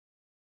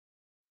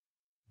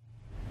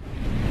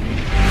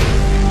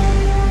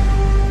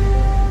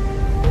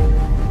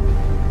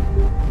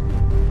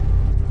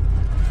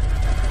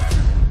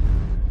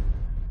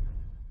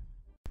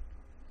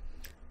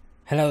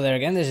Hello there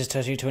again, this is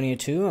Kashyyk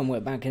and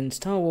we're back in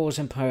Star Wars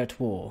Empire at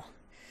War.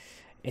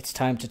 It's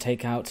time to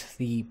take out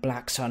the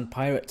Black Sun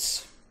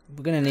pirates.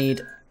 We're going to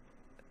need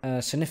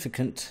a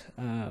significant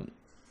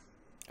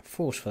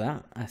force for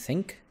that, I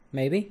think.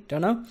 Maybe,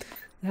 don't know.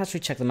 Let's actually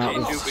check them out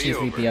with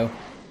C-3PO.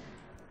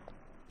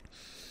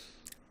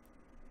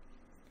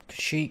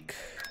 Kashyyk,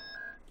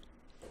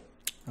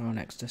 our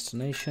next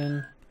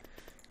destination.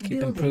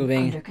 Keep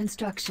improving under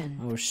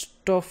construction. our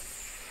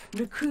stuff.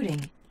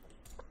 Recruiting.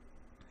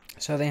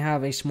 So they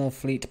have a small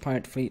fleet,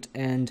 pirate fleet,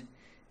 and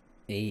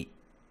a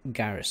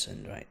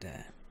garrison right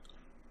there.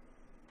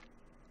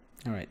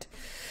 Alright.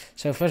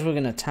 So first we're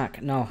going to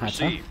attack Null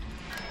Hatter.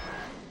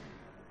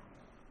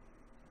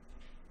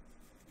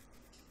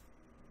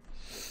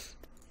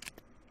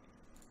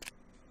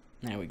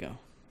 There we go.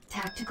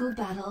 Tactical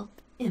battle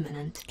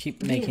imminent.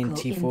 Keep making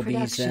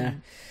T4Bs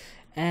there.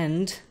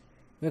 And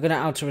we're going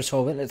to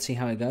auto-resolve it. Let's see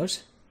how it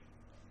goes.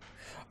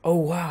 Oh,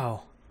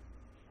 wow.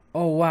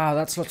 Oh, wow.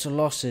 That's lots of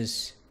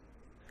losses.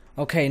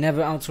 Okay,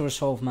 never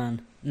auto-resolve,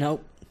 man.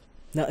 Nope.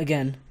 Not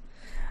again.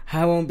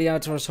 I won't be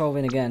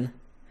auto-resolving again.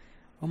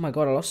 Oh my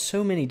god, I lost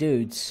so many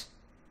dudes.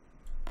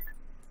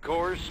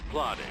 Course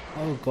plotted.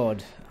 Oh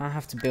god. I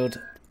have to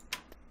build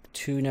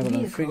 2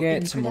 Neverland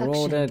frigates, a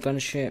marauder,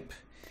 gunship.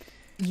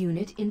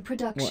 Unit in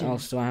production. What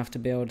else do I have to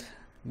build?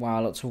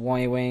 Wow, lots of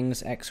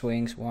Y-wings,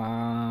 X-wings.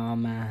 Wow,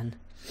 man.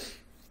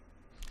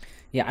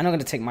 Yeah, I'm not going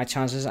to take my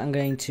chances. I'm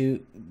going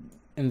to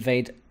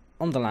invade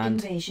on the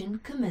land. Invasion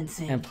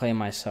commencing. And play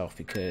myself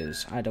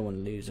because I don't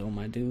want to lose all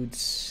my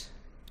dudes.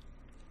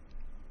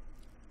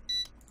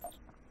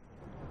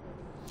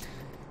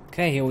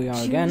 Okay, here we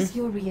are again. Choose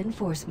your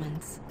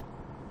reinforcements.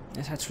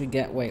 Let's actually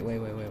get wait.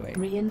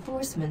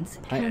 Reinforcements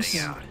Planks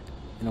cancelled.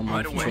 and on my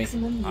infantry.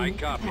 Maximum I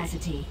unit copy.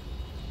 capacity.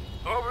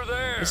 Over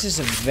there. This is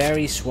a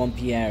very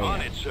swampy area.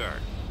 On it, sir.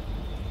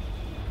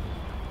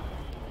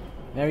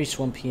 Very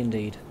swampy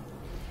indeed.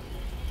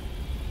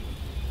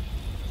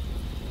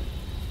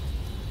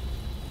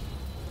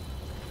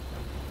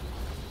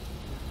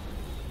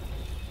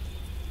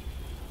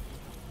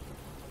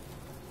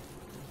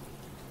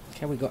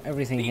 Okay, we got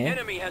everything The here.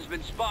 enemy has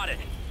been spotted.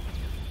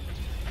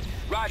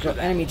 Roger Got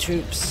that. enemy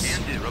troops.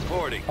 Ended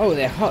reporting. Oh,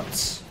 they're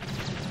huts.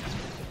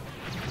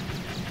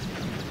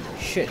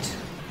 Shit.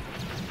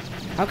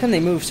 How can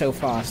they move so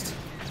fast?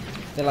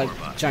 They're like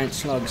giant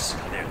slugs.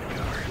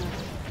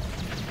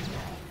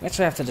 We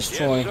actually have to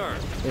destroy Yes, sir.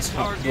 this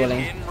hut Target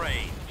dwelling. in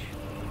range.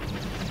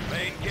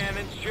 Main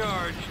cannons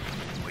charged.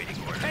 Waiting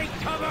order. Take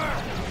cover.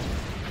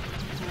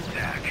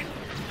 Attack.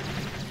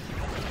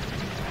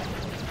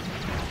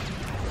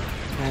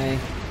 Okay.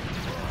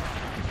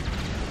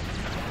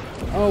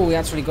 Oh, we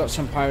actually got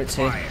some pirates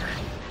here. Fire.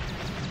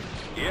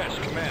 Yes,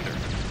 Commander.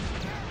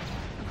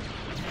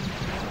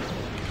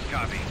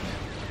 Copy.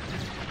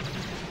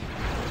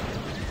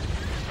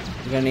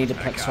 We're gonna need to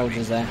put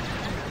soldiers there.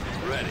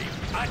 Ready.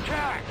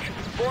 Attack!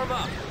 Form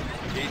up.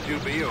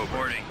 D2B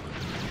overboarding.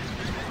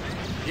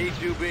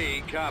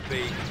 D2B,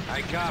 copy.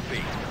 I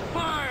copy.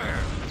 Fire!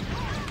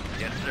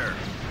 Yes, sir.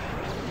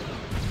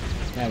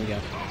 There we go.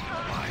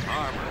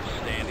 Armor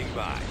standing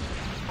by.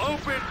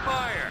 Open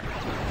fire!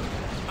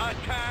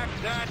 Attack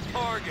that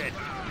target!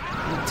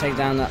 Take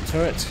down that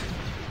turret.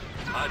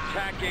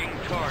 Attacking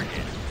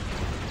target.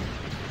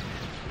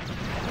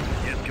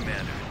 Yes,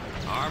 Commander.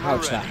 Armor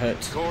Ouch, ready. that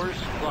hurt. Course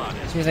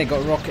plotted. See if they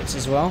got rockets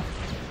as well.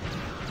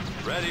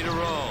 Ready to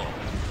roll.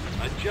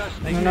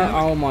 Adjusting. No,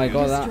 oh my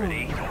god, that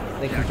Ready.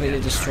 they completely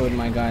destroyed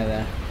my guy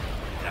there.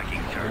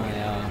 Attacking target.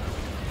 My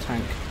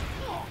tank.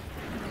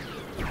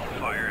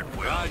 Fire at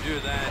will. Roger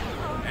that.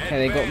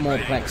 Okay, they got more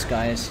Advance. Plex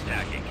guys.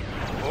 Attacking.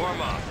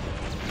 Form up.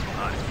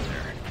 On,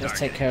 sir. Let's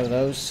take care of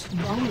those.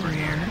 Bomber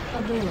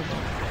available.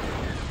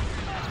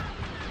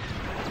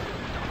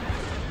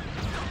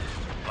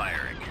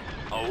 Firing.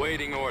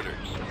 Awaiting orders.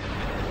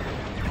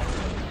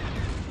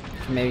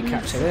 Maybe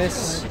capture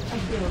this.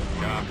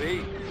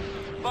 Copy.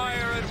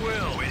 Fire at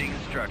will. Awaiting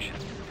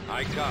instructions.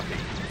 I copy.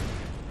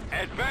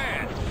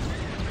 Advance.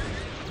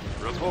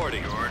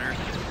 Reporting orders.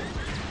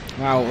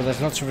 Wow, well,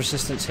 there's lots of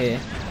resistance here.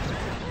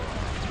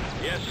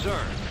 Yes,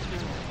 sir.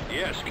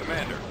 Yes,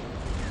 Commander.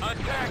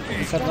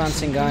 Attacking. It's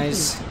advancing,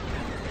 guys.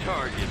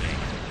 Targeting.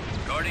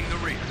 Guarding the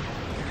rear.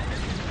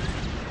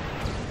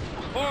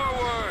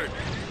 Forward.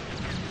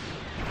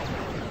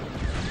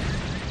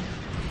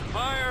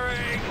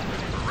 Firing.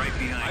 We're right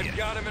behind you. I've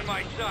got him in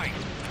my sight.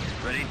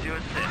 Ready to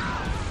assist.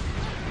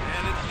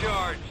 And it's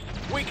charged.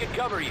 We can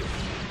cover you.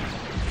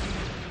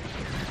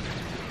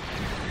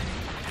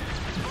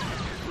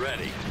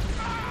 Ready.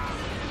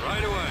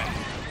 Right away.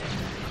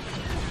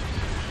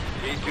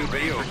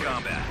 D2B over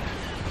combat.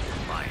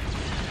 Fine.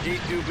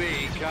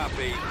 D2B,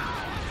 copy.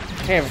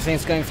 Okay,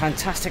 everything's going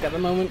fantastic at the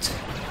moment.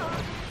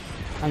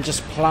 I'm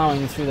just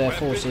plowing through their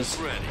Weapons forces.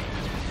 ready.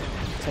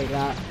 Take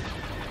that.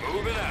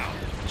 Move it out.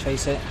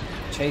 Chase it.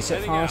 Chase it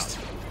Heading fast.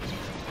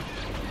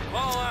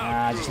 Fall out.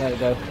 Ah, just let it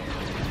go.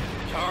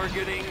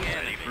 Targeting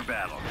enemy. For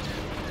battle.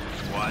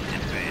 Squad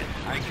advance.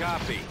 I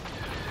copy.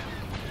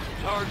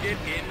 Target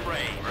in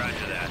range.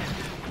 Roger that.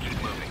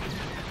 Keep moving.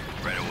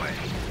 Right away.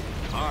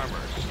 Armor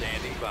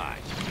standing by.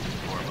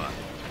 Form up.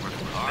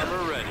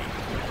 Armor ready.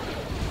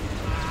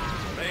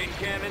 Main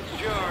cannons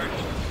charged.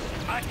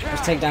 Attack!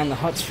 Let's take down the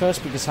huts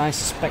first because I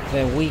suspect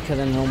they're weaker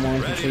than normal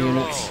infantry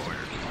units.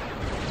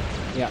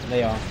 Yeah,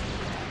 they are.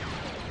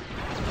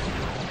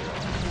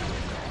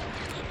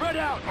 Spread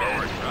out!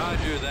 Forward.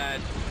 Roger that.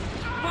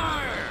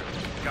 Fire!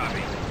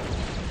 Copy.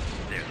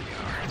 There they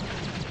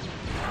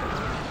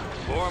are.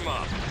 Form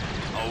up.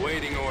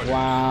 Awaiting orders.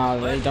 Wow,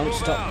 they Let's don't move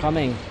stop out.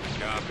 coming.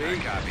 Copy.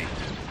 Copy.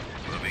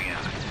 Moving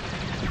out.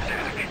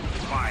 Attack.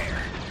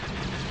 Fire.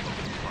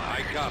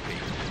 I copy.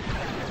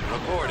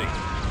 Reporting.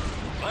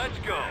 Let's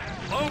go.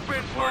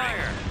 Open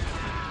fire.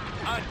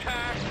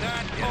 Attack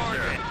that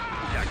target.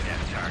 Attack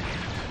that target.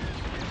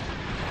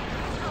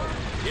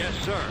 Yes,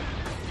 sir.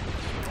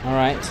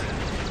 Alright,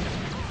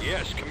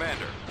 Yes,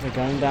 Commander. they're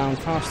going down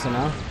faster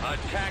now.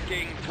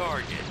 Attacking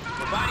target.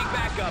 Providing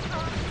backup.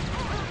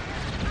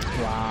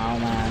 Wow,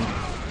 man.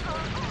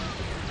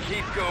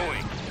 Keep going.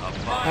 A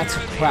fire That's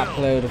a in the crap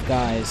hill. load of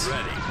guys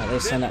Ready. that they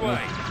send at me. This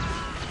way.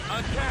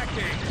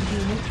 Attacking.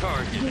 Unit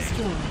Targeting.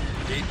 destroyed.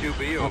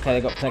 D2B over. Okay,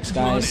 they got flex On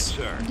it, guys.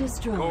 sir.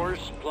 Destroyed.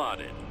 Course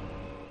plotted.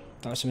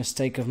 That was a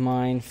mistake of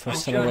mine for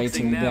Adjusting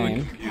accelerating the nav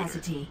game.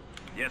 Capacity.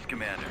 Yes,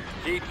 Commander.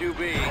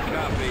 D2B,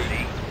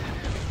 copy.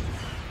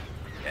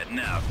 Heading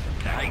out.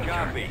 I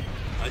copy.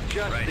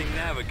 Adjusting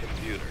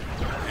navicomputer.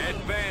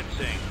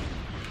 Advancing.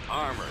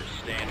 Armor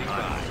standing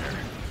by.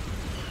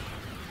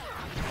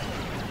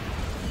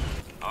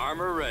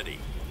 Armor ready.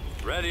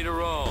 Ready to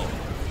roll.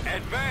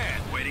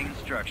 Advance. Waiting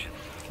instructions.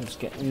 Let's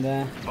get in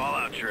there. Fall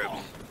out, troops.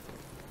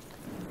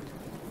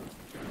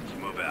 Let's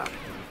move out.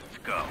 Let's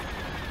go.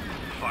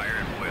 Fire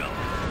at will.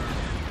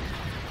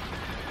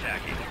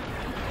 Attacking.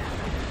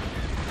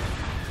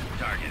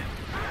 Target.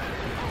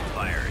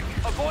 Firing.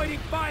 Avoiding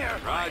fire!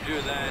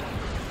 Roger that.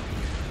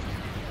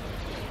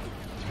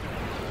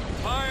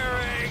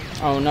 Firing!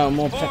 Oh no,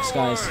 more flex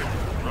guys.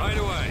 Forward. Right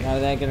away. Get out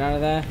of there, get out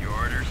of there. Your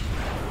orders.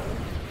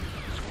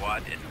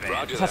 Squad advance.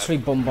 Roger Let's actually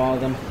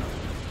bombard them.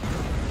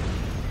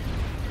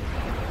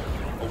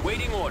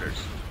 Awaiting orders.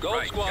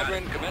 Gold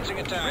Squadron commencing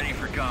attack. Ready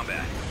for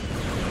combat.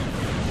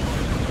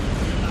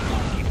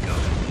 Keep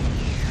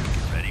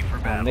going. Ready for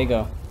battle. And they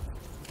go.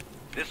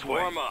 This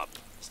way. Warm up.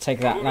 Let's take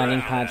that Move landing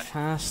around. pad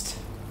fast.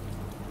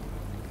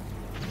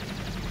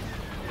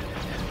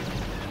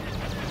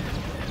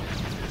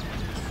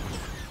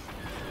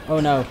 Oh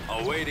no,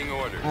 Awaiting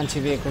orders.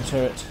 anti-vehicle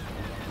turret.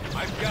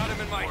 I've got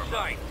him in my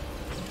sight.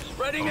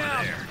 Spreading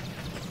out. There.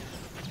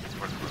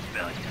 For the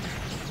rebellion.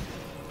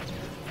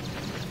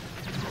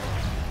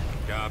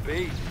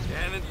 Copy.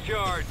 Cannons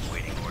charged.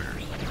 Waiting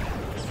orders.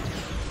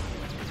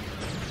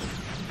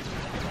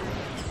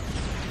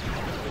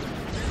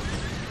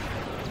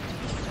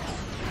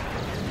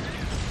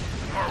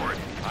 Forward.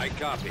 I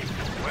copy.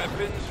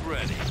 Weapons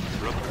ready.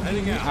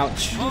 Heading out.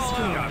 Ouch. All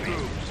out,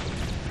 troops.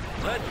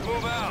 Let's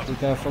move out. Be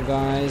careful,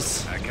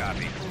 guys. I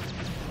copy.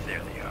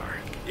 There they are.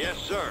 Yes,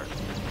 sir.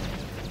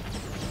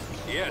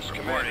 Yes,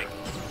 Commander.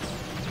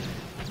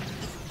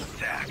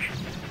 Attack.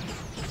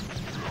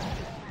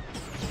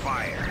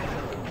 Fire.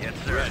 Yes,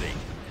 sir. Ready.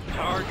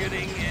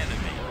 Targeting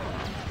enemy.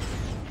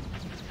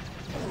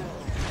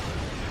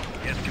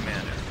 Yes,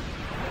 Commander.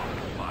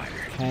 Fire.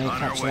 Okay, On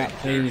capture our way. that,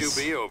 please.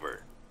 T2B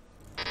over.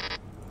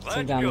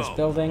 Take down this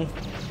building.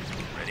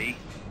 Ready.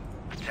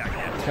 Attack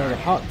that Kill the target.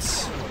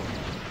 huts.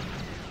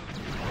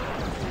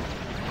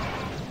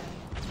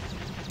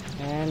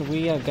 And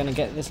we are gonna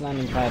get this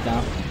landing pad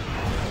now.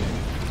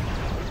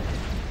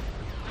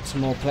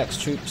 Some more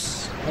Plex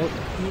troops. Oh,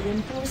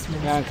 Reinforcements.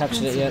 we haven't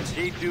captured it yet.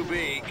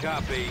 T2B,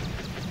 copy.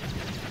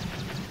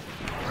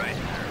 Right,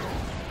 sir.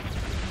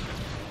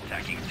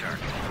 Attacking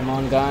target. Come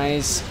on,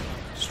 guys.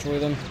 Destroy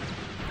them.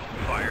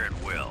 Fire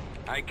at will.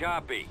 I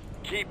copy.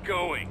 Keep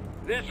going.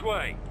 This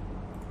way.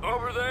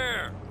 Over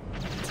there.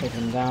 Take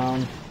them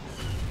down.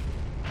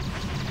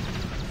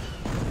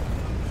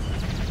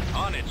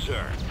 On it,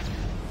 sir.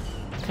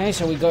 Okay,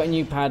 so we got a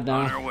new pad now.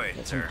 On our way,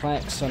 Get some sir.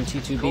 Plex, some Course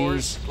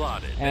T2Bs,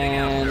 plotted. Heading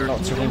out, and sir.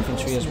 lots of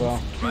infantry as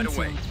well. Right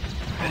away.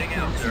 Heading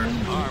out, sir.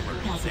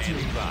 Armor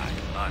standing by.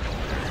 On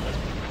order.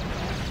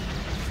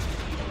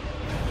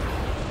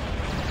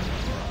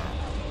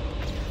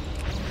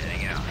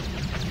 Heading out.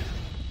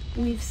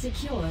 We've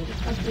secured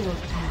a build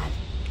pad.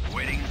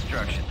 Waiting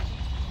instructions.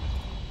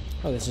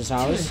 Oh, this is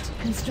ours. Turret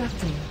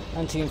constructing.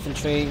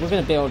 Anti-infantry. We're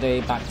going to build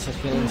a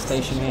back-to-healing We've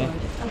station here.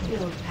 secured a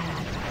build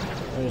pad.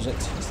 Where is it?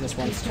 It's this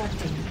one.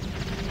 Constructing.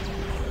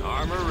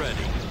 Armor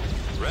ready.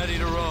 Ready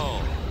to roll.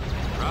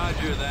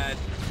 Roger that.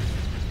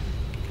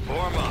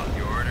 Form up.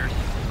 Your orders.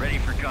 Ready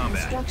for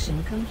combat.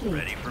 Construction complete.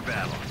 Ready for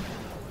battle.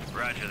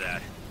 Roger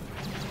that.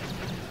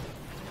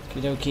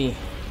 Okie dokie.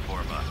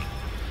 Form up.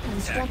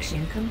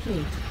 Construction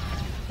complete.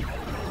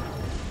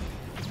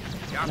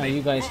 Copy. Now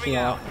you guys Moving heal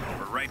out. up.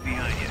 We're right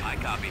behind you. I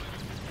copy.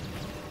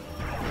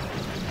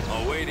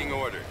 Awaiting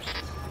orders.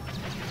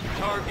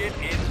 Target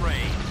in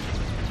range.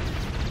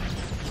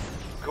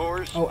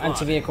 Course. Oh,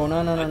 anti-vehicle.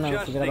 No, no, no, no.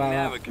 Adjusting Forget about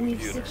that. We've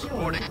navicomputer. secured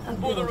Reporting a for the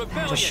build rebellion.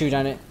 pad. Just shoot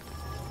at it.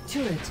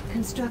 Turret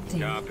constructing.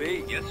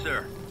 Copy. Yes,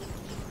 sir.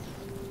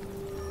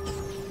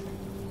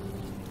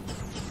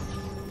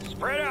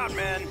 Spread out,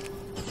 men.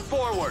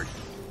 Forward.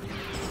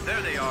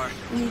 There they are.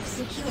 We've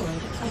secured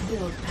a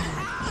build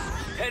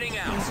pad. Heading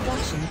out.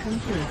 Construction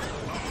complete.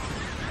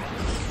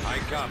 I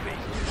copy.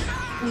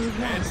 We've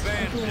lost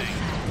a build Advancing.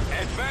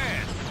 pad.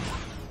 Advance.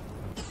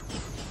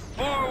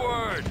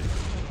 Forward.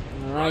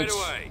 Right. Right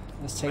away.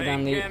 Let's take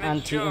down the Main cannons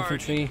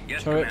anti-infantry charged.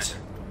 Yes, turret.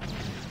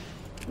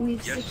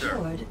 We've Yes, sir.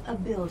 secured a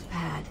build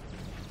pad.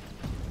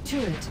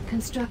 Turret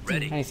constructed.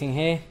 Ready. Anything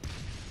here?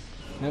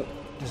 Nope.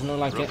 Doesn't look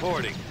like it.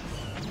 Reporting.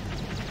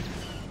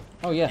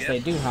 Oh yes, Yes. they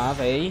do have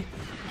a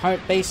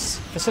pirate base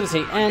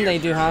facility, and they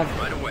do have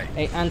Right away.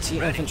 a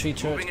anti-infantry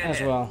turret Moving as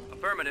ahead. well.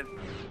 Affirmative.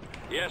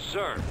 Yes,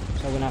 sir.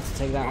 So we're gonna have to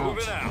take that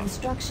Moving out. out.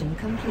 Construction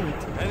complete.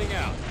 Heading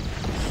out.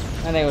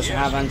 And they also Yes,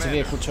 have Commander.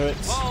 anti-vehicle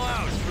turrets. Fall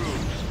out,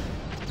 troops.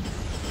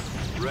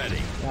 Ready.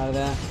 Get out of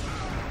there.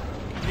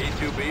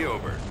 E2B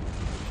over.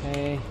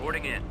 Okay.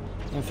 Reporting in.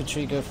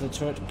 Infantry, go for the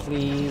turret,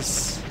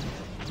 please.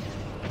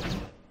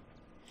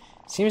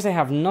 Seems they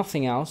have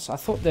nothing else. I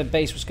thought their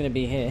base was going to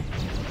be here.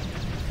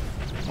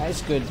 That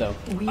is good, though.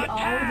 We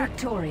are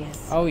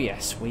victorious. Oh,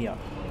 yes, we are.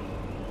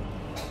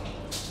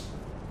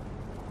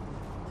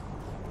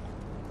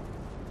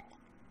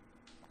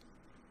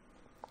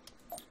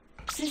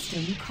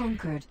 System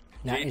conquered.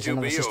 That is G2B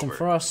another system over.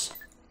 for us.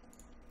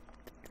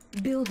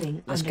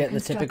 Building Let's under get the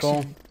typical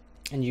construction.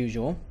 and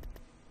usual.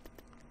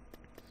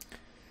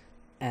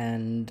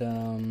 And,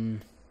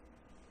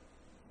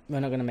 we're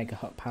not going to make a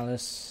hut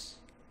palace.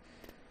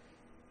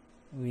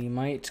 We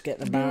might get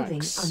the Building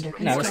barracks. under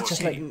No, let's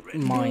just construction. like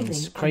mines.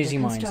 Building Crazy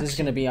under mines. This is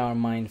construction. going to be our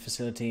mine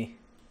facility.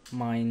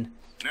 Mine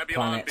Nebulon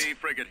planet. B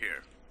frigate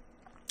here.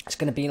 It's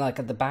going to be like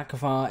at the back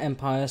of our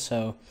empire,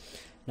 so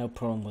no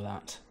problem with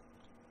that.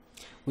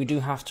 We do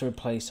have to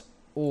replace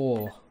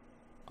all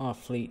our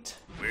fleet.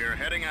 We're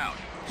heading out.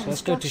 So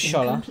let's go to Construction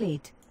Shola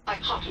complete. I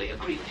heartily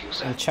agree with you,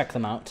 sir. and check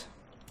them out.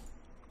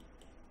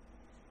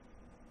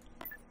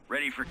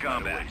 Ready for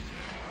combat.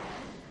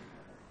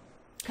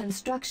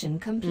 Construction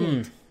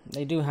complete.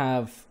 They do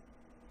have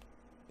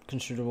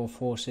considerable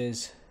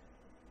forces.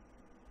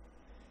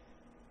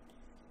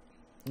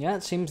 Yeah,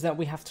 it seems that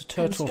we have to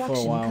turtle for a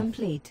Construction while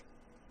complete.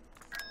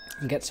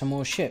 and get some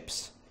more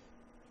ships.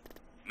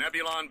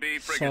 Nebulon B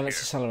frigate So let's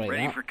here. accelerate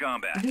Ready that. for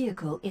combat.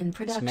 Vehicle in Some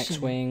production.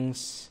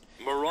 X-wings,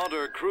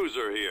 Marauder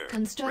cruiser here. Ready for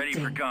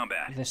Constructing.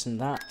 combat. this and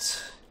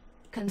that.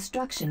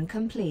 Construction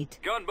complete.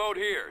 Gunboat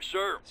here,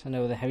 sir. Send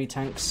over the heavy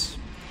tanks.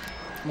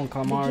 Mon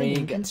Beginning Calamari,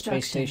 get the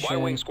construction. space station.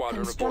 Y-wing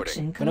squadron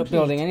Construction reporting. We're not complete.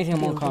 building anything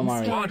on Mon Building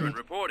Calamari. Squadron started.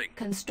 reporting.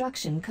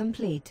 Construction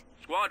complete.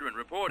 Squadron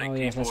reporting. Oh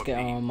yes, let's get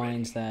T4B. our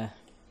mines there.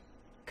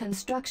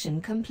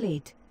 Construction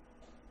complete.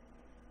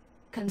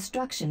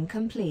 Construction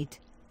complete.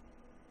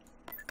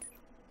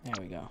 There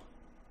we go.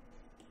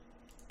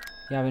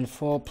 You having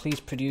 4, please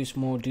produce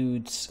more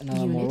dudes. Another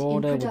Unit in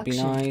Marauder would be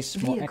production. nice.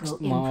 More Vehicle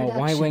in more production.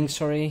 Y-wing,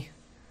 sorry.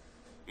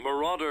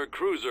 Marauder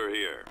cruiser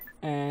here.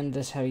 And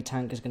this heavy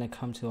tank is going to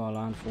come to our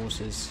land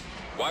forces.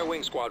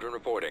 Y-wing squadron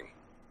reporting.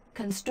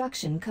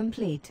 Construction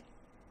complete.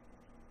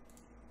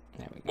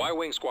 There we go.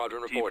 Y-wing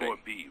squadron reporting.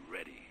 T4B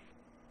ready.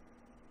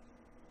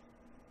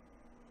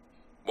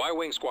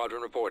 Y-wing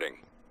squadron reporting.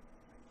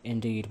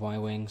 Indeed,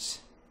 Y-wings.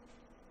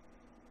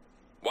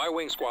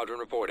 Y-wing squadron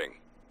reporting.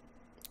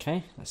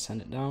 Okay, let's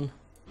send it down.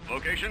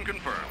 Location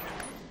confirmed.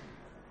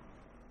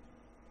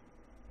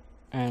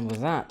 And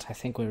with that, I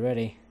think we're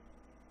ready.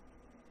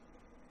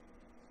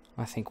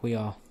 I think we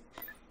are.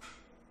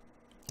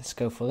 Let's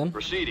go for them.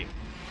 Proceeding.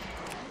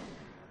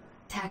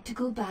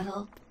 Tactical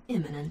battle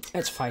imminent.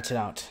 Let's fight it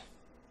out.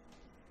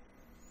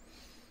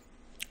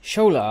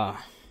 Shola.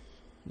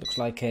 Looks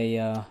like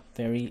a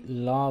very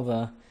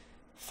lava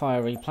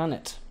fiery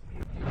planet.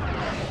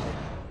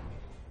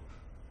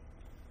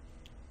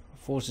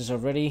 Forces are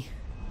ready.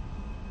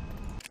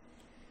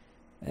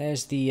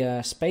 There's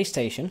the space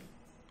station.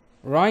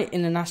 Right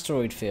in an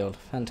asteroid field.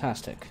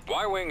 Fantastic.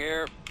 Y-wing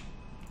here.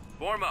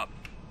 Form up.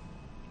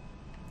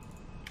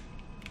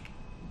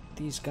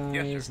 These guys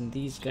Yes, sir. and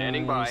these guys.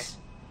 Standing by.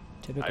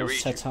 Typical read you.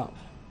 setup.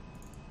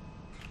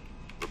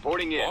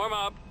 Reporting in. Form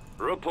up.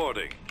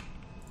 Reporting.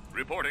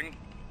 Reporting.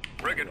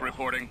 Frigate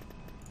reporting.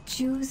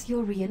 Choose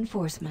your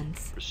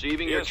reinforcements.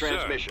 Receiving your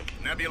transmission.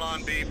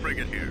 Nebulon B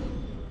frigate here.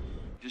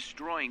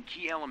 Destroying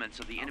key elements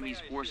of the enemy's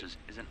forces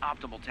is an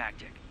optimal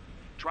tactic.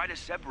 Try to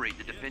separate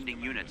the defending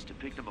units to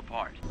pick them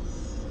apart.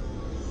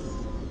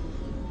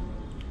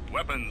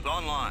 Weapons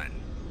online.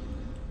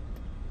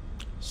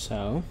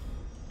 So,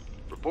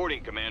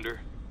 Reporting,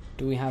 Commander.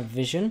 do we have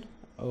vision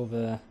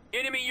over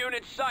Enemy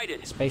unit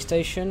sighted. space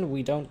station?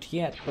 We don't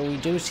yet, but we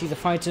do see the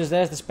fighters.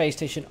 There's the space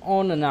station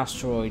on an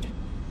asteroid.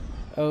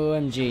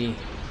 OMG.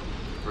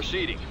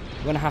 Proceeding.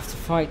 We're gonna have to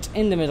fight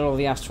in the middle of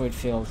the asteroid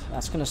field.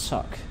 That's gonna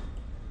suck.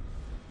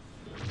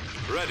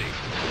 Ready.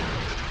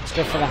 Let's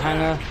go for the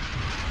hangar.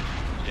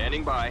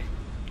 Standing by.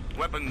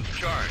 Weapons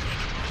charged.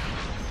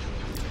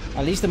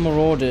 At least the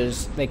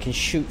Marauders, they can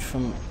shoot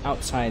from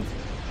outside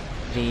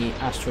the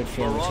asteroid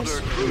field, which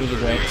is really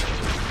great.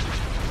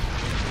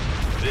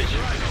 Vision.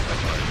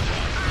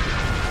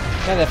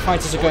 Yeah, their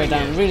fighters are going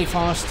down really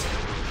fast.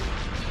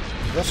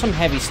 Got some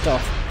heavy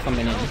stuff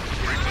coming in.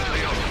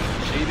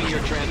 Receiving your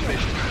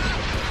transmission.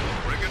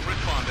 Frigate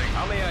responding.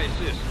 How may I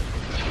assist?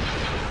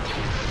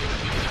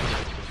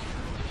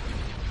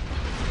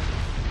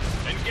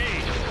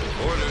 Engage.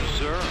 Orders,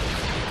 sir.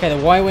 Okay,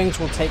 the Y-Wings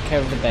will take care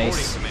of the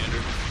base, Reporting,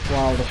 Commander.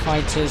 while the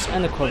fighters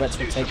and the corvettes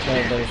will take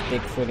care of those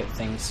big frigate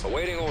things.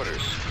 Awaiting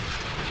orders.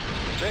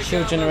 Take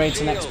Shield down those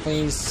generator next, shields.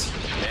 please.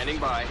 Standing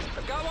by.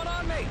 I've got one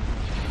on me.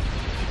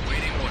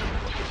 Waiting order.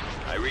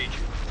 I read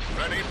you.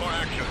 Ready for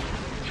action.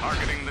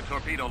 Targeting the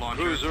torpedo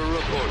launcher. Cruiser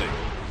reporting.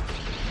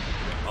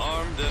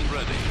 Armed and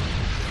ready.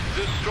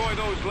 Destroy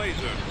those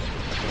lasers.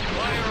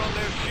 Fire on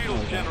their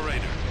shield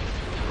generator.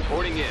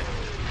 Reporting in.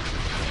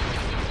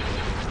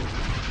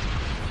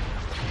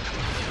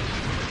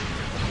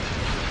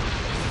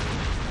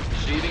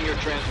 Receiving your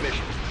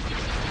transmission.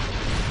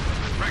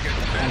 Frigate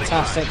standing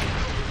Fantastic.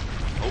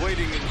 by.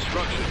 Awaiting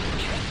instructions.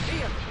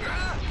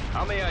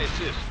 How may I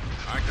assist?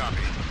 I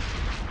copy.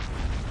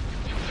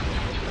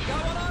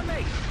 Got one on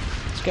me.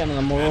 Let's get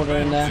another Marauder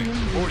in there.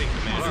 Reporting,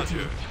 Commander.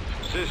 Roger.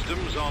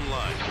 Systems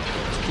online.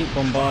 Let's keep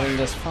bombarding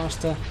this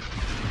faster.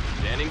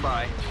 Standing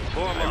by.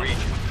 Form I up. read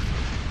you.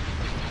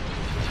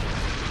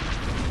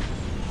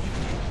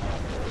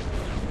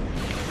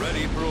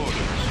 Ready for orders.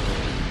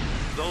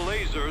 The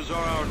lasers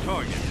are our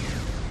target.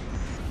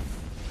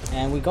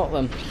 And we got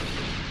them.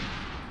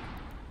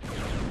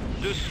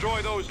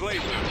 Destroy those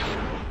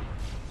lasers.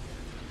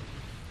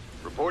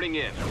 Reporting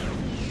in.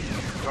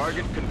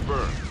 Target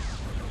confirmed.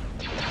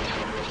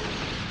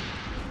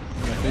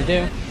 What we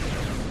do?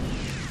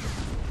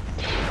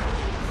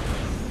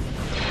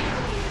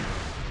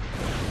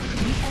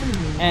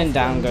 And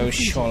down goes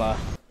Shola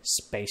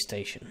Space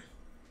Station.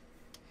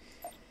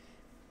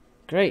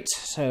 Great.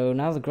 So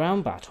now the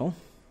ground battle.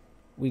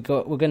 We're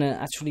gonna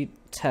actually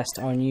test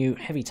our new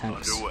heavy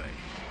tanks. Underway.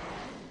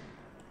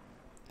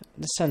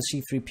 Let's send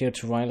C-3PO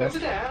to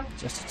Ryloth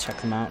just to check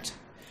them out.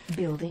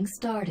 Building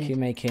started. Keep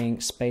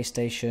making space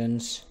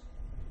stations.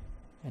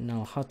 And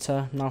Nal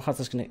Hutta. Nal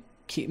Hutta's gonna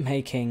keep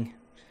making.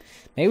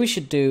 Maybe we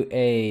should do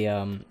a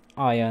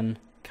iron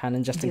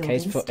cannon just in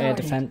case for air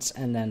defense,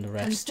 and then the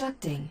rest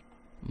Constructing.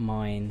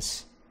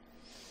 mines.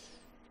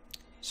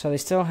 So they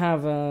still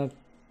have a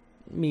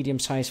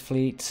medium-sized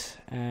fleet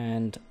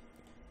and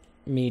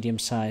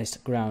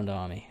medium-sized ground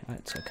army.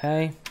 That's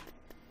okay.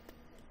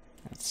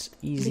 That's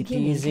easy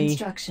Beginning peasy.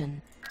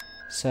 construction.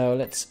 So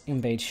let's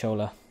invade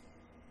Shola.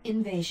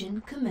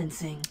 Invasion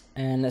commencing.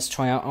 And let's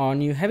try out our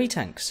new heavy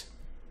tanks.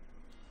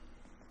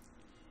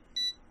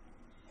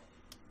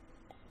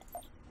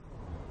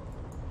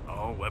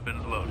 All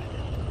weapons loaded.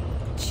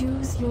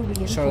 Choose your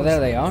reinforcements. So there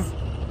they are.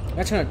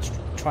 We're actually going to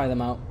try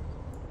them out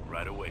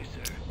Right away,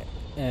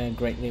 sir.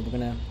 greatly. We're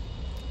going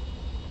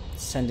to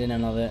send in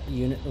another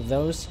unit of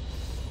those.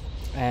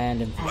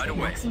 And At Right away.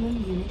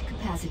 maximum unit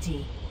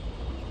capacity.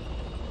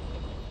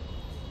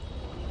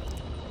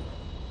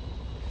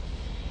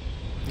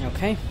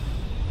 okay.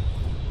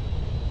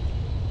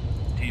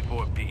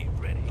 T4P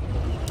ready.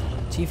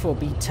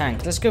 T4B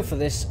tank. Let's go for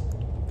this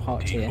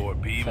part here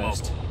T4B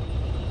first. mobile.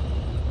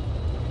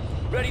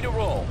 Ready to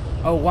roll.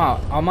 Oh wow,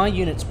 are my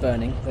units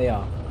burning? They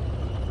are.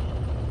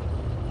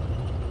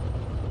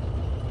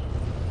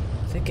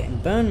 They're getting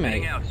burned,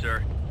 Heading mate. out,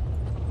 sir.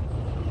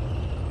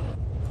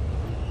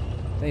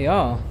 They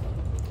are.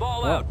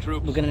 Ball Well, out,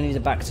 troops. we're going to need a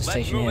back to Let's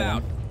station move here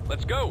out. then.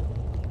 Let's go.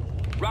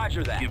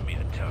 Roger that. Give me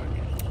a target.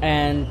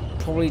 And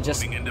probably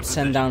just Moving into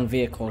send position. down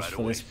vehicles Right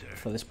for away,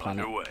 this sir.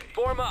 planet. Underway.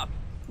 Form up.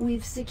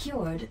 We've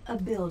secured a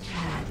build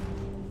pad.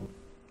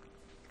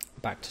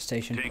 Back to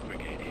station. Tank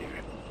brigade here.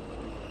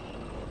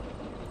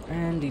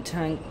 And the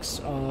tanks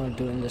are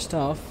doing the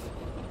stuff.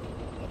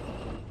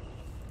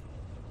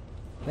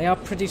 They are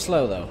pretty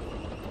slow though.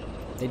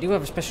 They do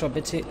have a special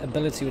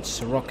ability which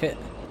is a rocket.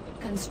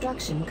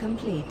 Construction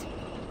complete.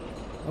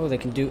 Oh, they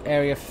can do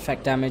area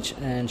effect damage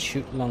and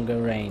shoot longer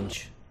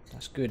range.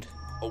 That's good.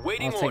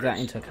 Awaiting I'll take orders. that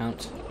into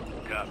account.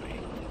 Copy.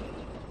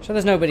 So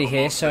there's nobody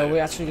here, Almost so there.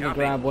 we're actually going to Copy.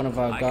 grab one of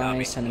our I copy.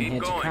 guys, send him Keep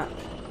here going. to cap.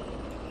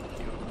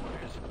 Your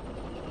orders.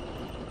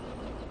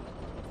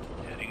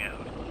 Heading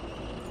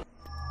out.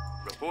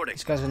 Reporting.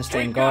 This guy's going to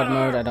stay in Take guard cover.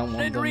 mode, I don't want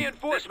Send them.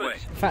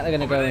 reinforcements. In fact, they're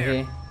going to Over go there.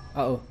 here.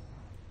 Uh-oh.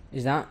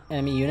 Is that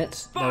enemy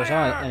units? Those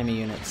Fire! are enemy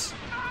units.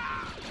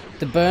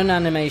 The burn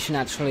animation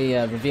actually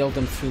revealed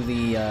them through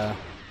the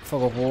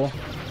fog of war.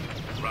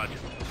 Roger.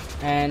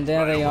 And there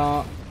Right they away.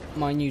 are,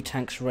 my new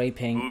tanks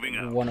raping Moving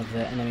out. one of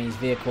the enemy's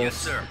vehicles. Yes,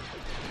 sir.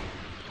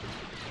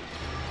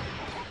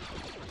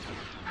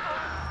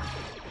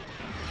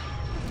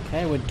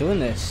 Okay, we're doing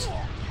this.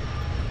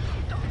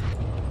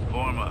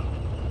 Form up.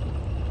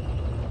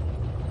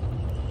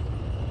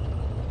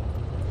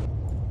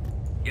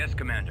 Yes,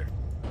 Commander.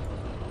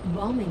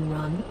 Bombing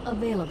run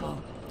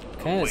available.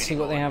 Okay, let's see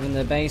what they have in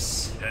their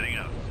base. Heading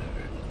out,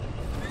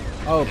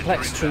 sir. Oh,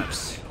 Plex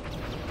troops.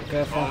 Be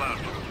careful. All out.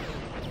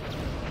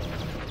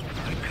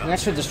 We can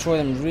actually destroy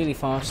them really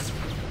fast.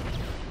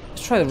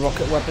 Let's try the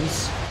rocket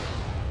weapons.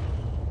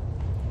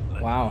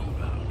 Wow.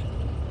 Move out.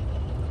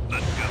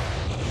 Let's go.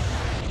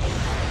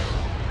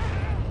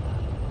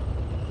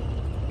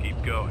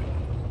 Keep going.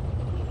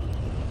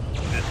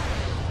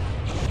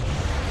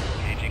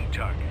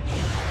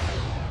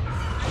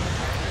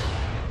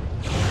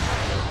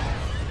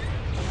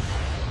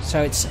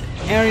 So it's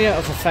area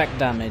of effect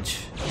damage.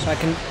 So I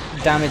can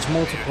damage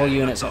multiple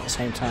units at the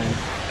same time.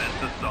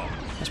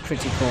 That's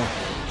pretty cool.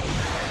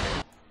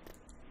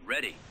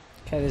 Ready.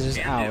 Okay, this is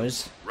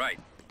ours. Right.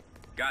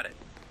 Got it.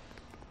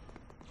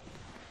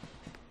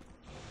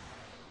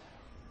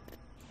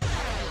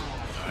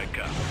 I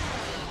got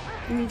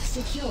it. We've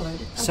secured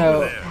a So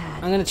build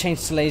pad. I'm going to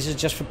change to lasers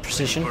just for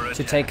precision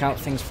to take out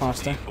things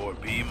faster.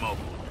 T4B mobile.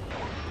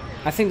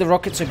 I think the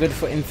rockets are good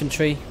for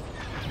infantry.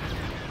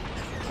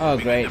 Oh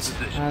great,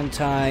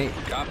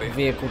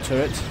 anti-vehicle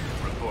turret.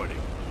 Reporting.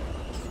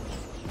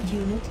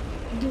 Unit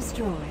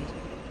destroyed.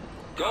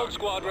 Gold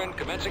Squadron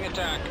commencing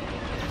attack.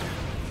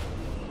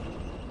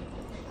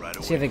 Right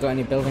away. See if they got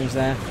any buildings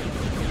there.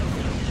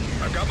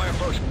 I've got my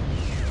approach.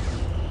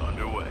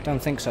 Underway.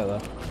 Don't think so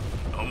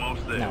though.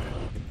 Almost there. No.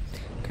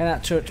 Okay,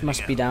 that turret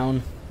must be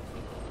down.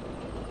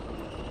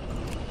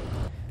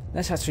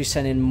 Let's actually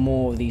send in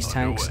more of these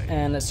tanks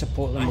and let's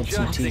support them with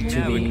some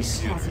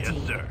T2Bs.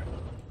 Yes, sir.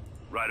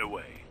 Right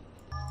away.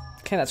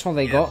 Okay, that's all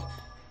they got.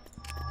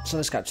 So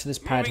let's capture this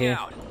pad here.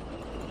 Out.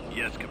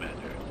 Yes, Commander.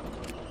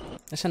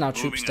 Let's send our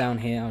troops down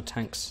here, our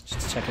tanks,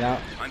 just to check it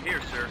out. I'm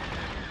here, sir.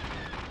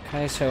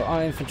 Okay, so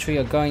our infantry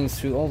are going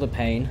through all the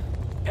pain.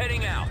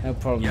 Heading out. No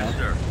problem Yes,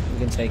 there. sir. We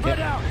can take it.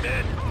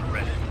 Dead.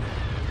 Ready.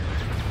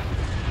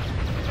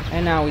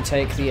 And now we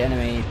take the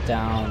enemy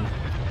down.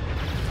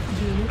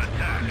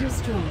 Unit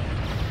destroyed.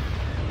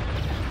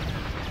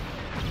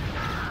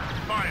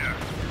 Fire.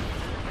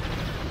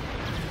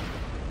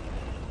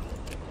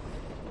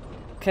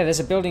 Okay, there's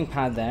a building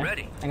pad there.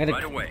 Ready. I'm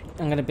Right away.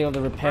 gonna build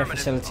a repair Affirmative.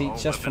 facility All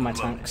just for my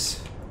weapons loaded.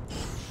 tanks.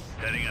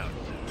 Heading out.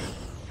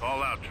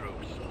 Fall out,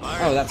 troops.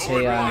 Oh, that's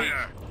Forward, a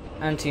fire.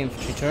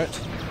 anti-infantry turret.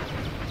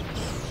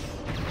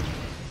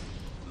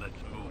 Let's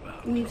move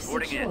out. We've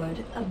Boarding in.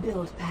 secured a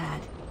build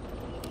pad.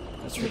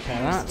 Let's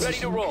repair that. Ready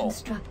to roll.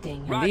 Constructing.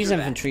 And these Roger that.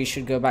 infantry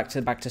should go back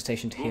to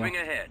station to heal. Moving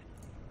ahead.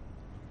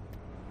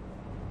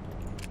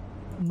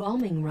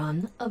 Bombing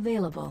run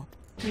available.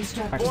 Back to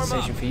Construction. the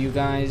station for you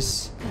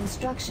guys.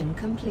 Construction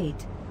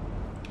complete.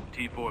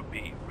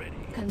 T4B ready.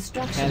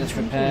 Construction Okay, let's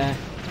complete. repair.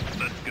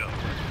 Let's go.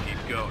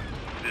 Keep going.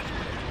 This way.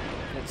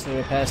 Get to the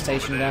repair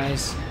station,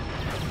 guys.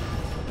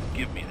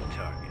 Give me a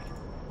target.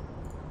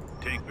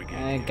 Tank brigade.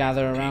 And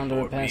gather around the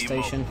repair T4B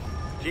station.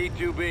 mobile.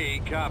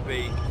 T2B,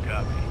 copy.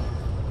 Copy.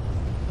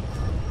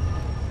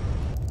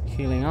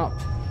 Healing up.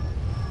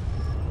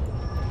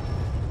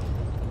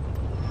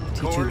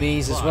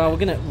 T2Bs as well. We're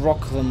gonna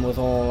rock them with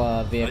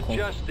all vehicles.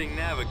 Adjusting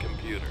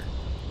navicomputer.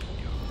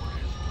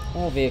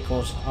 All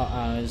vehicles are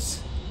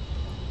ours.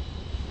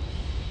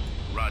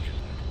 Roger.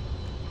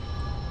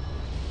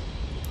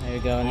 There we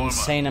go, an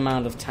insane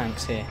amount of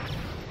tanks here.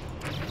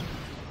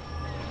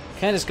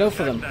 Okay, let's go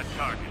for them. That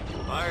target.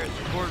 Fire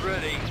support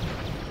ready.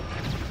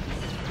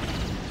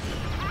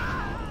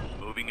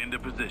 Moving into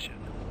position.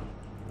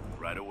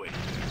 Right away.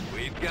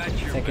 We've got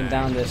your Taking back.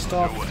 down their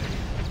stuff. Underway.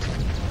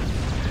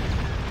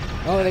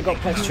 Oh, they got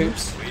pet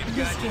troops. We've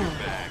got your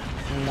back.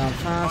 Coming down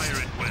fast.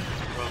 Fire it west.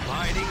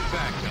 Providing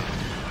backup.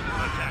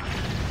 Attack.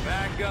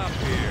 Back up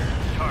here.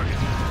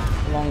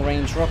 Target. Long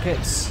range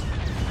rockets.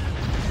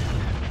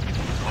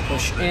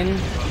 Push in.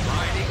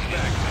 Providing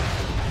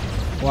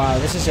backup. Wow,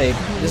 this is a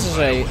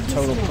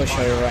total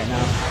pushover right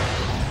now.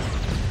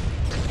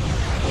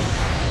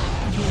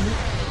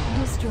 Unit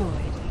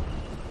destroyed.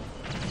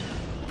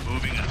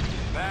 Moving up.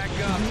 Back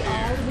up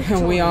here.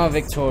 We are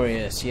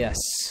victorious, yes.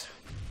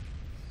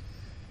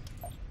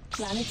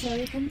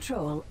 Planetary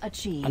control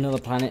achieved. Another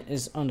planet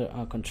is under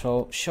our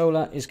control.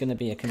 Shola is going to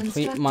be a complete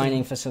Constructing.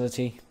 mining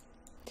facility.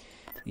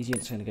 These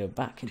units are going to go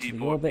back into the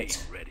T4B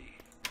orbit. ready.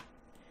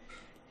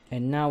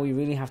 And now we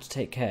really have to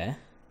take care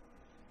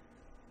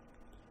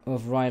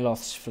of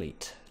Ryloth's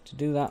fleet. To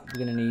do that,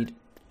 we're going to need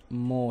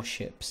more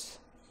ships.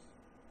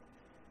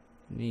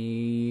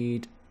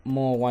 Need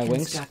more Y-Wings.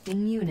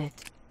 Constructing unit.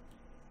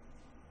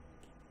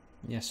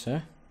 Yes,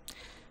 sir.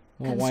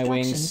 More Construction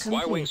Y-Wings.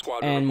 complete. Y-Wing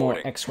squadron And more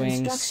reporting. X-Wings.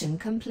 Construction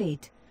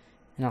complete.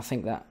 And I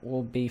think that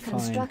will be fine.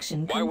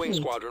 Construction Y-Wing complete.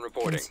 squadron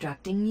reporting.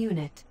 Constructing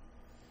unit.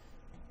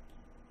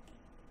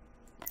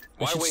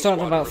 We should Y-Wing start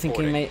squadron about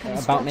thinking reporting. about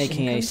Construction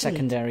making a complete.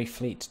 secondary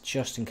fleet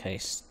just in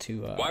case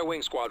to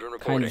Y-Wing squadron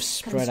kind reporting. of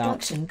spread out.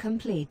 Construction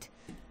complete.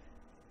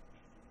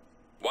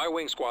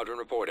 Y-Wing squadron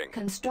reporting.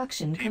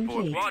 Construction T4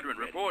 complete. squadron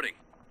reporting.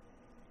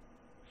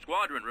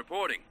 Squadron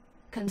reporting.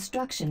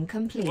 Construction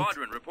complete.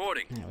 Squadron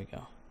reporting. There we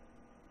go.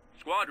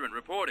 Squadron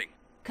reporting.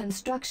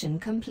 Construction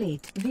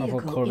complete. Couple Vehicle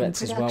of in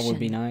Corvettes as production. well would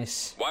be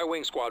nice.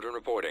 Y-Wing squadron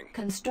reporting.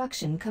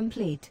 Construction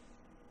complete.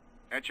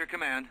 At your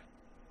command.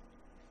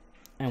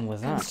 And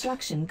with that,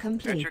 Construction At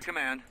complete. your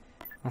command.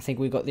 I think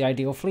we got the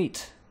ideal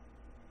fleet.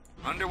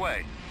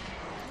 Underway.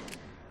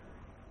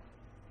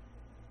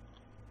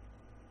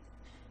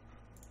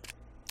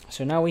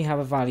 So now we have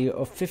a value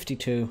of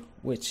 52,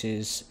 which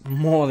is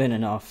more than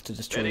enough to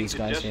destroy these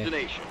guys here.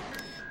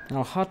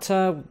 Now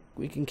Hutta,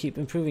 we can keep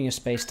improving your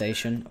space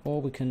station,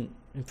 or we can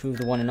improve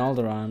the one in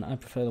Alderaan. I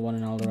prefer the one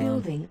in Alderaan.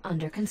 Building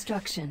under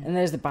construction. And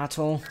there's the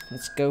battle.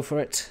 Let's go for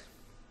it.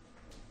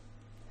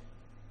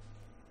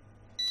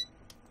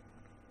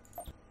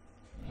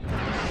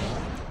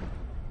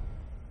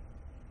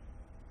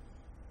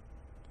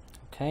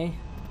 Okay.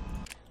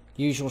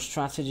 Usual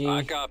strategy.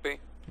 I copy.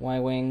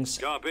 Y-wings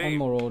Copy. and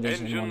more orders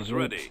in one Engines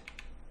group. ready.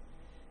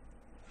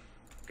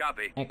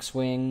 Copy.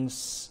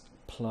 X-wings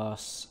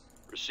plus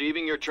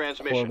Receiving your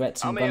transmission.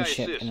 corvettes How and may I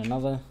gunship assist? in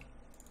another.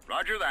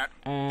 Roger that.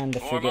 And the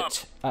Form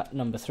frigate at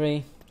number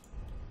 3.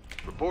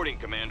 Reporting,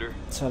 Commander.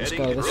 So let's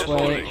Heading go to this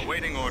reporting. way.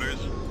 Awaiting orders.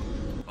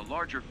 A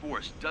larger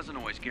force doesn't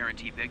always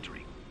guarantee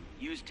victory.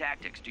 Use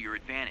tactics to your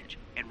advantage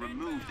and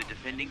remove the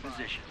defending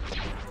position.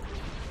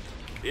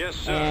 Yes,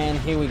 sir. And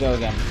here we go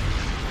again.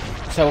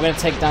 So we're going to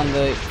take down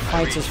the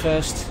fighters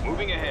first.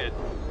 Moving ahead.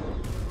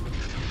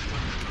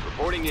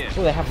 Reporting in.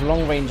 Oh, they have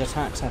long-range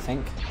attacks, I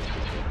think.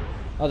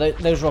 Oh,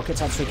 those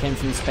rockets actually came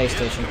from the space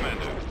station.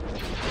 Commander.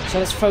 So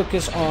let's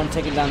focus on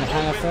taking down the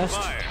hangar Open first.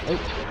 fire. Oh,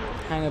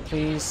 hangar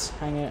please.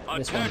 Hangar,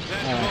 this one. Attack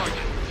that Alright.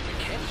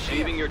 target.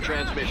 Receiving your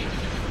transmission.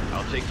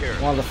 I'll take care of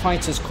it. While the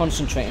fighters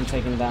concentrate on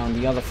taking down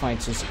the other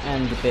fighters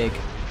and the big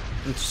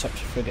interceptor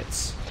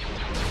frigates.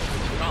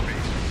 Copy.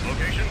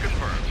 Location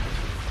confirmed.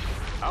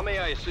 How may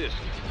I assist?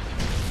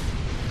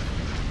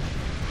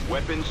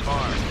 Weapons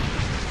armed.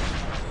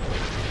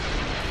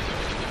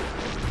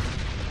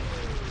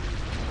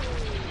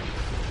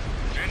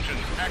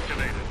 Engines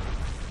activated.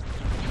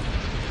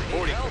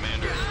 Reporting,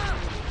 Commander.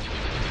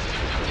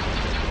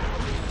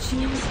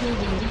 Choose your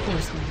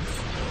reinforcements.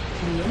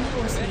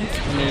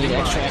 Reinforcements. We need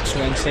extra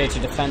X-wings here to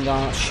defend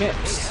our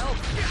ships.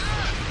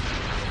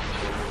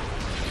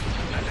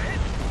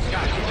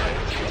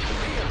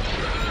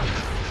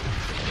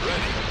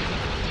 Ready.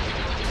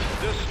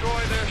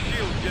 Destroy their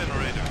shield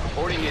generator.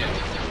 Reporting in.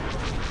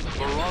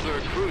 Marauder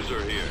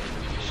cruiser here.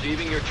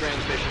 Receiving your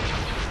transmission.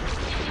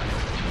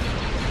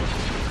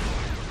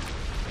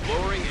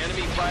 Lowering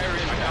enemy fire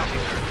impact.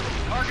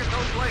 Target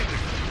those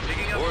lasers.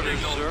 Picking up Orders,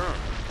 signals. sir.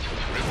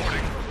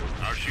 Reporting.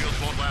 Our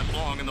shields won't last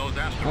long in those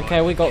asteroids.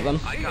 Okay, we got them.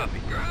 I copy.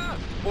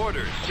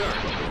 Orders, sir.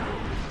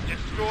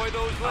 Destroy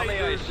those How may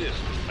I lasers.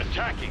 assist?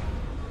 Attacking.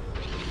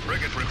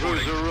 Frigate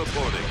reporting. Cruiser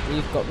reporting.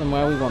 We've got them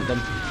where we want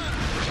them.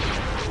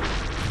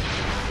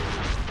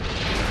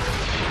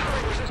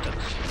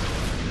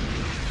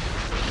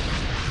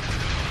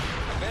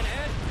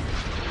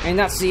 And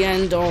that's the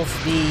end of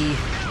the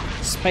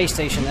space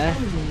station there,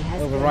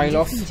 over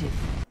Ryloth.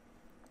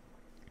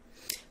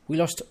 We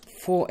lost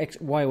 4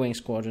 Y-wing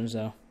squadrons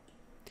though.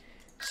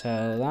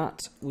 So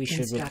that we should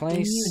Instructing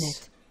replace.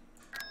 unit.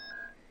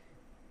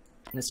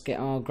 Let's get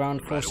our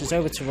ground forces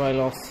over to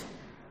Ryloth.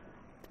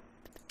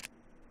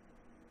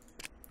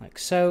 Like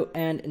so,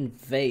 and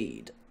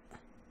invade.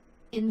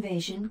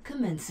 Invasion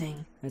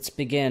commencing. Let's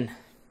begin.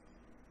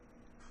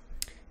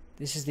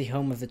 This is the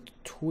home of the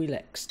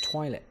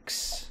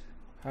Twi'leks.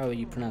 How do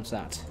you pronounce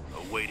that?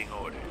 Awaiting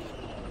orders.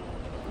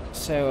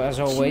 So, as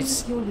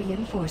always, Choose your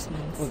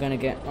reinforcements. we're going to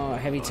get our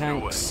heavy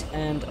tanks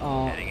and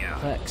our Heading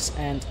out. Plex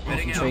and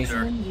Heading out, infantry.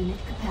 sir. Maximum unit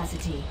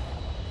capacity.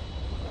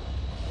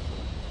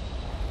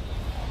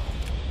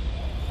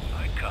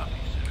 I copy,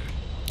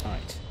 sir.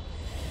 Alright.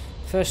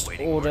 First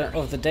Waiting order orders.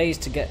 of the day is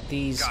to get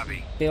these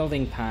Copy.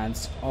 building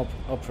pads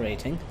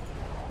operating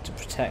to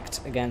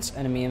protect against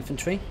enemy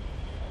infantry.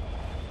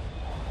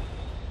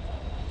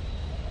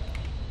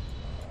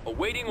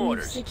 Awaiting We've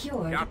orders.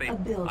 secured Copy. a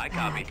build I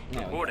copy. pad.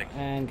 There we go. Reporting.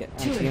 And get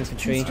Turret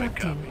anti-infantry. I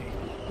constructing. copy.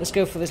 Let's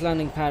go for this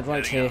landing pad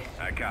right Heading here.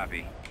 out. I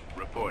copy.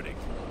 Reporting.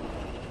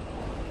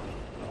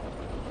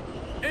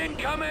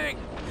 Incoming!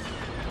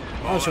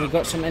 Oh, so we've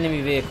got some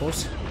enemy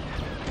vehicles.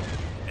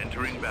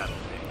 Entering battle.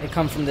 They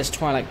come from this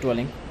Twilight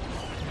dwelling.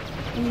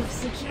 We've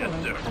secured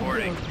Yes, sir. a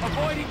Reporting. build pad.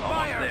 Avoiding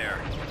fire!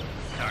 There.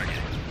 Target.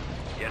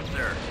 Yes,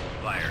 sir.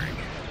 Firing.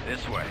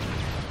 This way.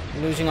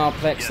 We're losing our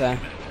Plex Yes, there.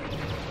 Commander.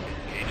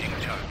 Engaging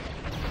target.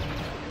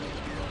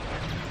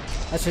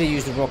 Actually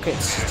use the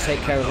rockets to take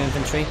care of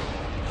infantry.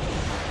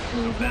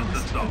 We've Prevent the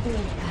lost a assault. build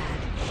pad.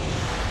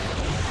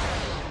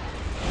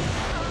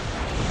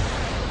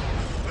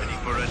 Ready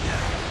for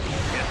attack.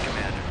 Yes,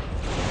 Commander.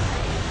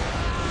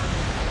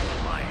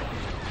 Alliance.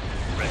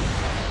 Ready.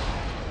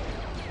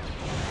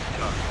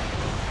 Target.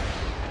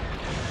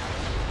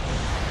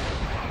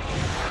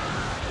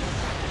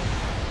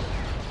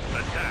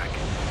 Attack.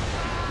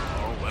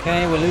 All weapons.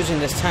 Okay, we're losing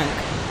this tank.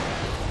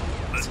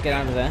 Let's get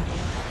out of there.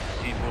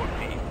 T4P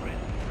ready.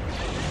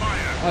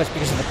 Fire. Oh, it's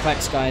because of the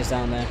Plex guys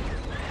down there.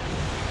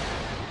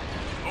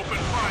 Open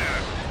fire.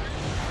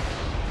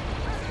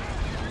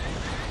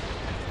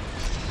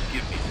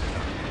 Give me the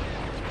target.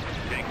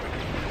 Tank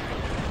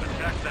ready.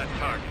 Attack that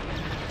target.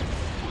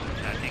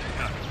 Attacking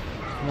target.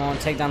 Come on,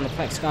 take down the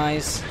Plex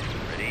guys.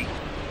 Ready?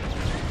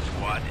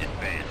 Squad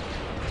advance.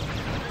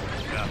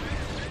 Copy.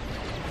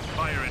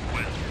 Fire and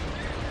west.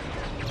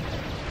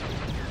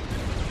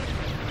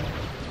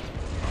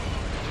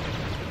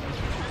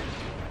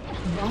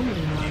 Bombing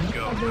run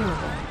Go.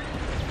 available.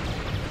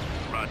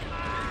 Roger.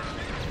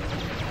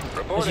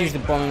 Let's use the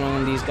bombing run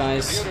on these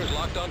guys. Computers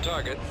locked on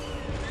target.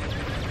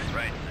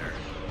 Right, sir.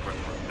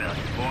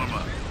 Rebellion. Form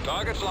up.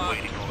 Target's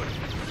locked. Waiting orders.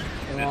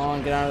 Come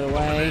on, get out of the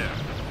way. There.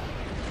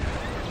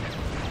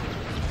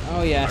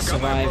 Oh yeah, I've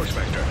got my survived.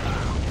 prospector.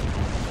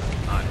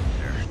 On it,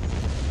 sir.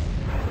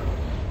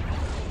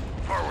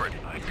 Forward.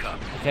 I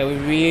Okay, we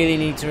really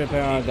need to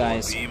repair our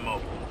guys.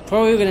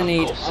 Probably going to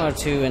need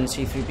R2 and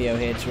C-3PO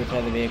here to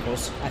repair the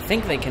vehicles. I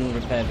think they can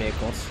repair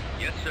vehicles.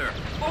 Yes, sir.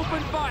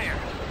 Open fire!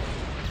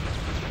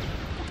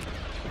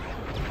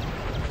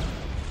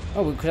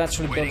 Oh, we could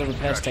actually build a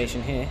repair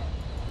station here.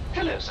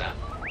 Hello, sir.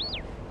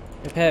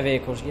 Repair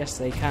vehicles, yes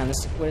they can.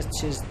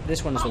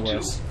 This one is the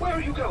worst. Where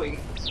are you going?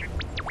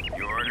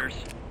 Your orders?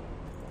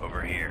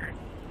 Over here.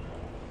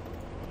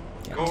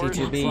 Yeah, Course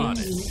T2B.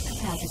 plotted. Unit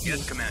capacity.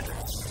 Yes, Commander.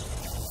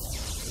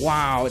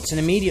 Wow, it's an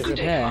immediate Good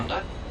day, repair.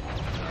 Commander.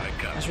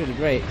 I got That's really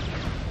great.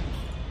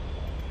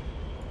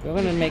 We're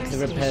going to make the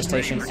repair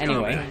station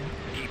anyway.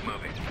 Keep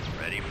moving.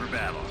 Ready for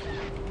battle.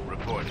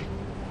 Reporting.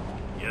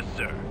 Yes,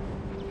 sir.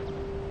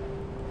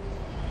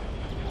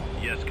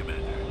 Yes,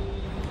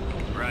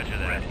 Commander. Roger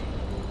that.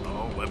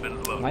 All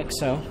weapons loaded. Like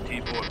so.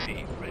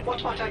 T4P ready.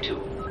 What might I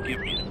do? Give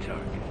me the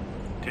target.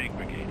 Tank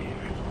brigade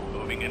here.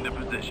 Moving into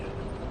position.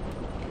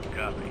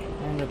 Copy.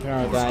 And repair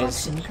our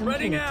guys. Construction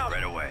complete.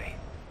 Right away.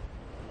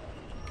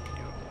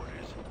 Your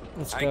orders.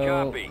 Let's I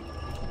go copy.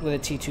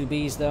 with the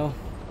T2Bs though.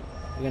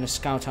 We're going to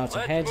scout out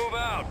ahead. Let's move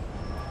out.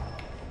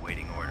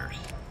 Waiting orders.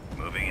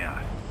 Moving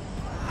out.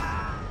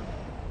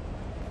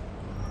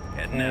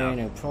 Heading Okay, out.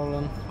 no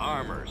problem.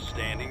 Armor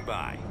standing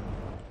by.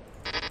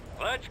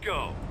 Let's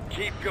go.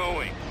 Keep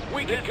going.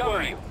 We can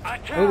cover you.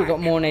 Attack. Oh, we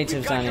got more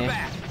natives down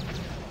here.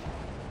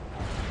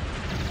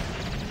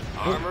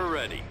 Armor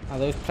ready. Are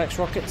those Plex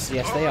rockets?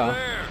 Yes, Over they are.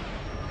 there.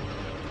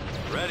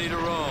 Ready to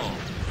roll.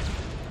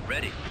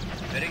 Ready.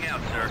 Heading out,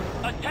 sir.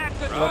 Attack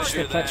the Watch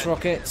the target. Plex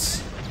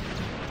rockets.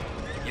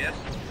 Yes.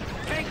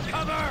 Take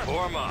cover.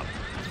 Form up.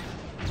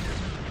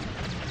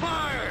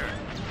 Fire.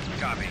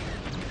 Copy.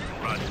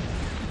 Roger.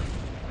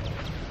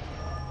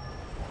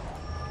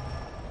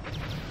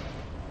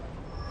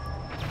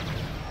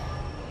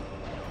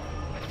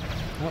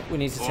 Oh, we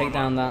need to take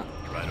down that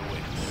Right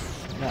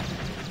away.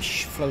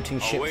 floating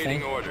ship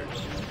Awaiting thing. orders.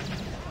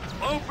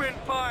 Open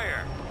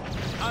fire.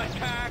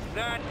 Attack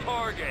that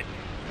target.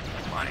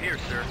 On here,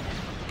 sir.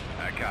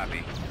 I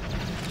copy.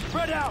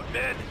 Spread out,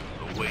 men.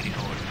 Awaiting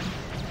orders.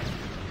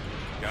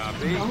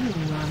 Copy.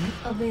 Bombing run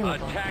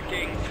available.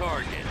 Attacking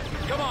target.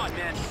 Come on,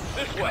 men.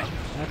 This way.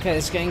 Okay,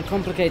 it's getting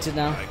complicated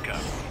now. I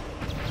copy.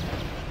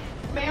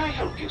 May I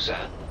help you, sir?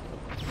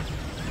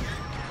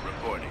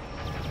 Reporting.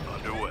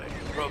 Underway.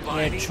 They're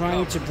Providing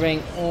trying cover. to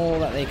bring all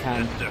that they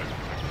can. Yes, sir.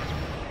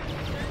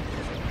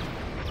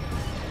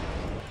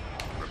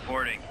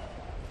 Reporting.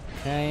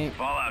 Okay,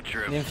 Fallout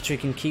troops. the infantry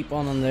can keep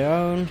on their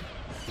own.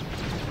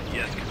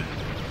 Yes, Commander.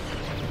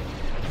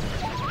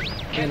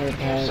 Gonna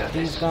repair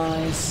these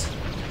guys.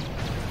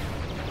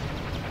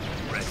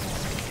 Ready.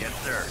 Yes,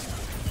 sir.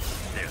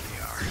 There they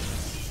are.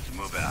 Let's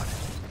move out.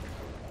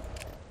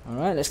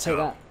 Alright, let's take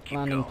that Keep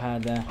landing going.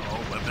 pad there. All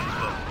weapons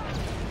loaded.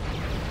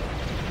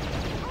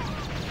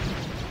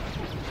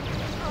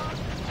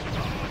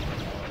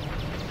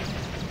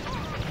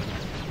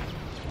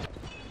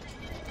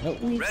 Nope.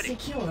 We've Ready.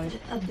 secured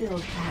a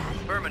build pad.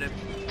 Affirmative.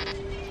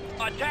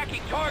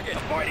 Attacking target.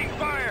 Avoiding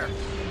fire.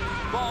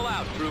 Fall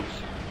out, troops.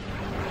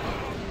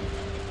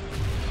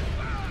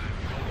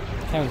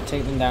 Okay, we can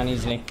take them down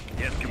easily.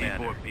 Yes,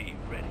 Commander. T4P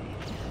ready.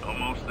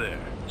 Almost there.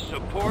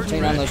 Support.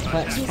 Take down those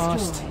Ready. Plex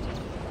fast. Destroyed.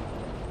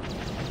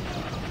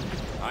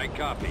 I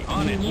copy.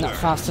 On it, Not sir.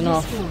 fast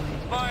enough. Destroyed.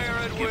 Fire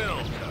at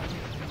will.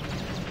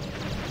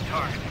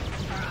 Target.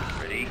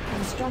 Ready.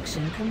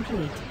 Construction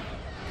complete.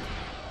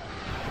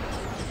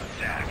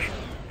 Attack.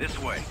 This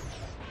way.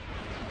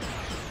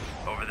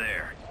 Over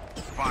there.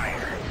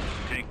 Fire.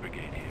 Tank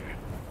brigade here.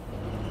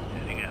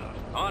 Heading out.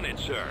 On it,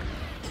 sir.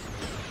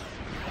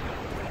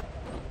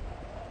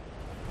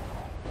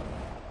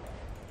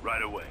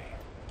 Right away.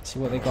 See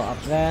what they got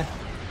up there.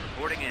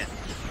 Boarding in.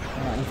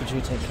 Alright,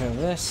 infantry take care of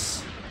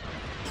this.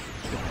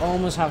 We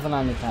almost have the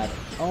landing pad.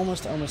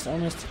 Almost. We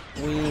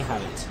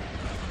have it.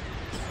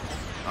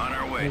 On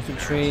our way.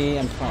 Infantry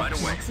and Right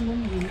Plex. away.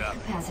 Maximum unit Copy.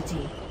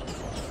 capacity.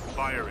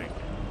 Firing.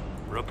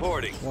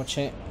 Reporting. Watch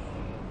it.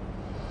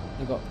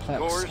 We've got Plex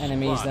Course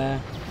enemies plotted.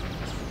 there.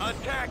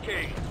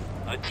 Attacking.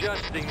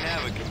 Adjusting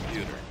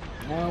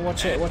navigomputer. No,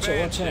 watch it.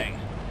 Advancing.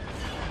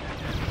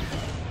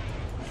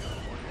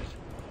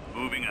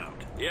 Moving out.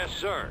 Yes,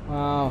 sir.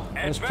 Wow,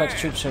 those Plex Advance.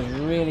 troops are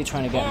really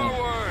trying to get me.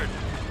 Forward.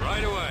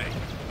 Right away.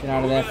 Get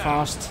out of there Moving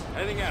out. fast.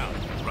 Heading out.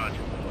 Roger.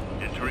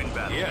 Entering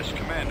battle. Yes,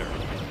 Commander.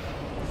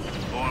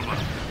 Form up.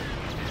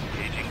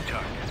 Engaging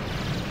target.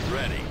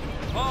 Ready.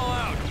 All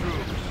out,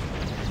 troops.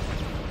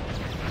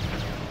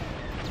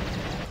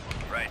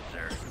 Right,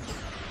 sir.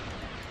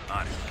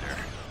 On it,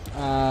 sir.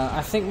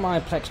 I think my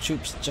Plex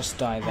troops just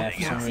die there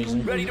for some Maximum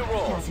reason. Ready to unit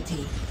roll.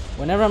 capacity.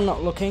 Whenever I'm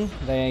not looking,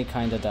 they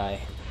kinda die.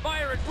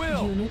 Fire at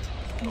will. Unit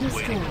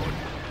destroyed.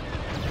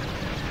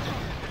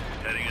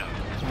 Heading out.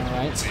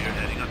 Alright, We are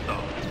heading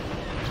assault.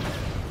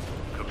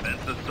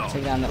 Commence assault.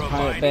 take down the pirate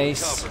Providing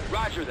base. cover.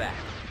 Roger that.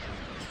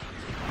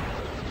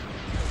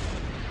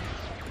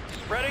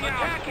 Spreading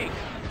out. Attacking.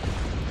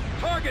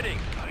 Targeting.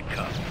 I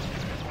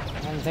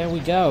copy. And there we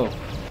go.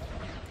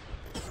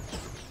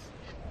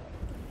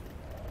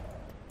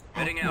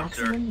 Heading out,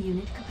 maximum sir.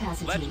 unit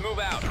capacity. Let's move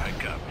out. I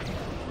copy.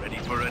 Ready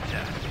for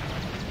attack.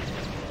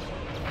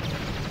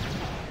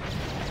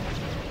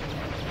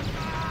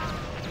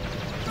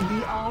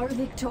 We are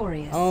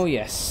victorious. Oh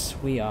yes,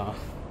 we are.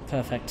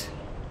 Perfect.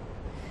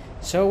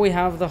 So we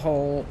have the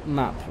whole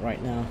map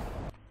right now.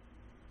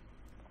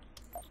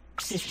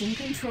 System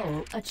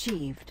control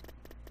achieved.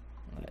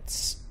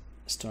 Let's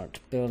start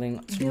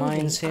building some Building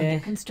mines under here.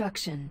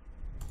 construction.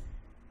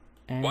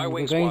 And Y-wing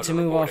we're going to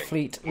squadron move our reporting.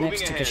 fleet Moving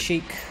next to ahead.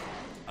 Kashyyk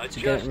to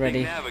get Adjusting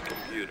ready.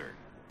 Navicomputer.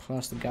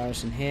 Plus the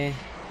garrison here.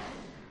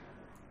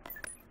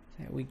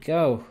 There we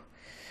go.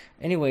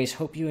 Anyways,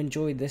 hope you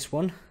enjoyed this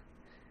one.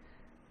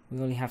 We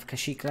only have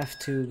Kashyyk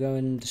left to go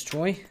and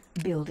destroy.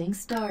 Building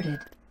started.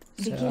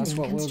 So Beginning that's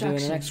what we'll do in the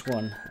construction. next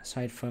one.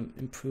 Aside from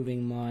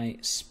improving my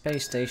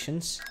space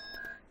stations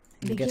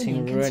and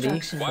Beginning getting ready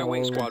construction. for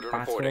Y-wing the squadron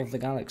Battle reporting. of the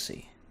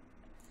Galaxy.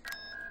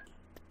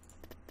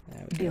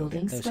 There we Building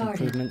go. Get those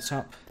started. improvements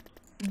up.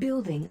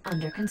 Building under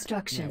There we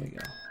construction.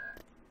 go.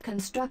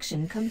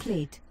 Construction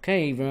complete.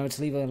 Okay, remember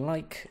to leave a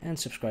like and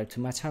subscribe to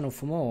my channel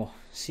for more.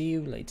 See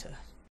you later.